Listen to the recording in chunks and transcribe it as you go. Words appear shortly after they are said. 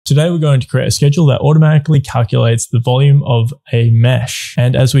Today we're going to create a schedule that automatically calculates the volume of a mesh.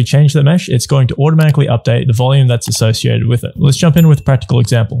 And as we change the mesh, it's going to automatically update the volume that's associated with it. Let's jump in with a practical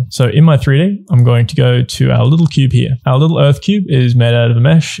example. So in my 3D, I'm going to go to our little cube here. Our little Earth cube is made out of a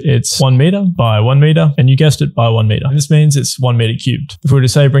mesh. It's 1 meter by 1 meter, and you guessed it, by 1 meter. This means it's 1 meter cubed. If we were to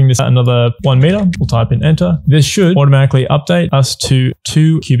say bring this another 1 meter, we'll type in enter. This should automatically update us to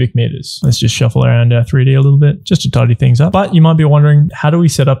 2 cubic meters. Let's just shuffle around our 3D a little bit just to tidy things up. But you might be wondering, how do we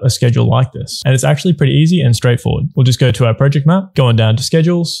set up a schedule like this? And it's actually pretty easy and straightforward. We'll just go to our project map, go on down to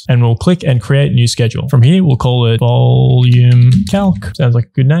schedules, and we'll click and create new schedule. From here, we'll call it volume calc. Sounds like a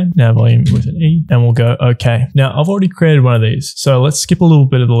good name. Now volume with an E, and we'll go okay. Now I've already created one of these. So let's skip a little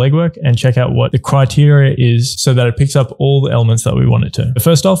bit of the legwork and check out what the criteria is so that it picks up all the elements that we want it to. But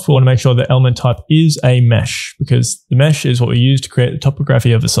first off, we want to make sure the element type is a mesh, because the mesh is what we use to create the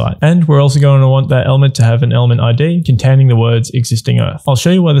topography of a site. And we're also going to want that element to have an element ID containing the words existing earth. I'll show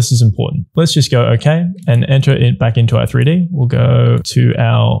you why this is important. Let's just go okay and enter it back into our 3D. We'll go to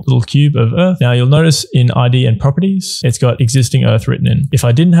our little cube of earth. Now you'll notice in ID and properties, it's got existing earth written in. If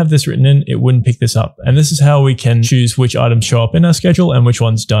I didn't have this written in, it wouldn't pick this up. And this is how we can choose which items show up in our schedule and which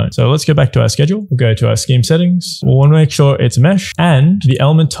ones don't. So let's go back to our schedule. We'll go to our scheme settings. We'll want to make sure it's a mesh and the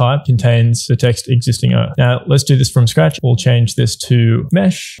element type contains the text existing earth. Now let's do this from scratch. We'll change this to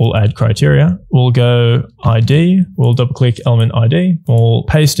mesh. We'll add criteria. We'll go ID. We'll double click element ID. We'll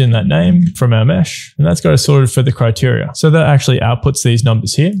paste in that name from our mesh, and that's got us sorted for the criteria. So that actually outputs these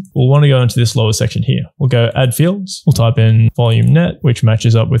numbers here. We'll want to go into this lower section here. We'll go add fields. We'll type in volume net, which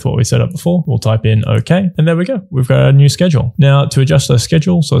matches up with what we set up before. We'll type in OK, and there we go. We've got our new schedule. Now to adjust our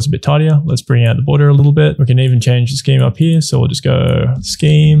schedule so it's a bit tidier, let's bring out the border a little bit. We can even change the scheme up here. So we'll just go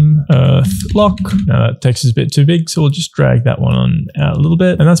scheme earth block. Now that text is a bit too big, so we'll just drag that one on out a little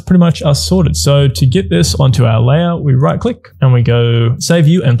bit, and that's pretty much us sorted. So to get this onto our layout, we right click and we go save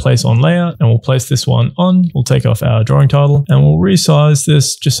view and place on layout, and we'll place this one on. We'll take off our drawing title and we'll resize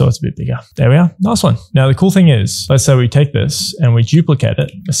this just so it's a bit bigger. There we are. Nice one. Now the cool thing is, let's say we take this and we duplicate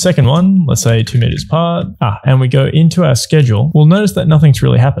it. The second one, let's say 2 meters apart, and we go into our schedule. We'll notice that nothing's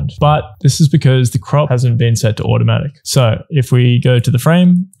really happened, but this is because the crop hasn't been set to automatic. So if we go to the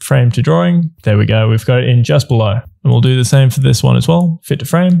frame to drawing, there we go. We've got it in just below. And we'll do the same for this one as well, fit to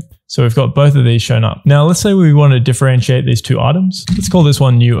frame. So we've got both of these shown up. Now let's say we want to differentiate these two items. Let's call this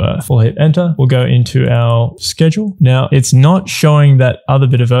one new earth. We'll hit enter. We'll go into our schedule. Now it's not showing that other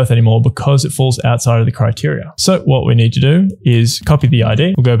bit of earth anymore because it falls outside of the criteria. So what we need to do is copy the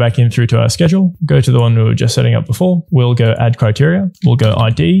ID. We'll go back in through to our schedule, go to the one we were just setting up before. We'll go add criteria. We'll go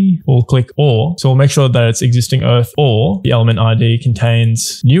ID. We'll click or. So we'll make sure that it's existing earth or the element ID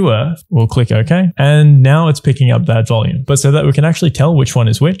contains new earth. We'll click OK. And now it's picking up that volume. But so that we can actually tell which one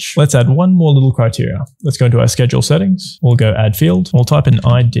is which, let's add one more little criteria. Let's go into our schedule settings. We'll go add field. We'll type in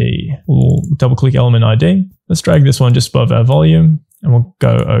ID. We'll double click element ID. Let's drag this one just above our volume and we'll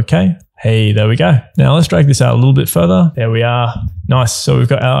go OK. Hey, there we go. Now let's drag this out a little bit further. There we are. Nice. So we've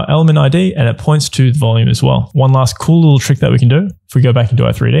got our element ID and it points to the volume as well. One last cool little trick that we can do. If we go back into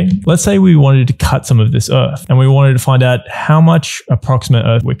our 3D, let's say we wanted to cut some of this earth and we wanted to find out how much approximate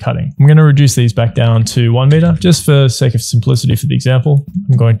earth we're cutting. I'm going to reduce these back down to 1 meter just for sake of simplicity for the example.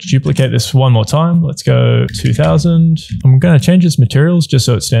 I'm going to duplicate this one more time. Let's go 2000. I'm going to change its materials just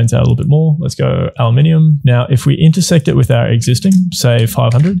so it stands out a little bit more. Let's go aluminium. Now, if we intersect it with our existing, say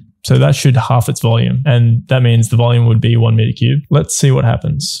 500, so that should half its volume, and that means the volume would be 1 meter cubed. Let's see what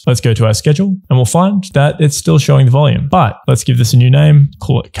happens. Let's go to our schedule and we'll find that it's still showing the volume, but let's give this a new name,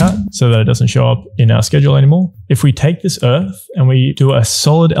 call it cut, so that it doesn't show up in our schedule anymore. If we take this earth and we do a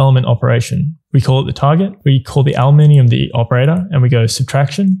solid element operation, we call it the target, we call the aluminium the operator, and we go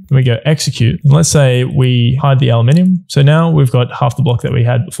subtraction, and we go execute. And let's say we hide the aluminium. So now we've got half the block that we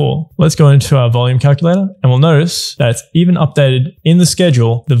had before. Let's go into our volume calculator, and we'll notice that it's even updated in the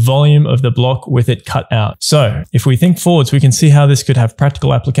schedule, the volume of the block with it cut out. So if we think forwards, we can see how this could have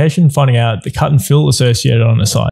practical application, finding out the cut and fill associated on a site.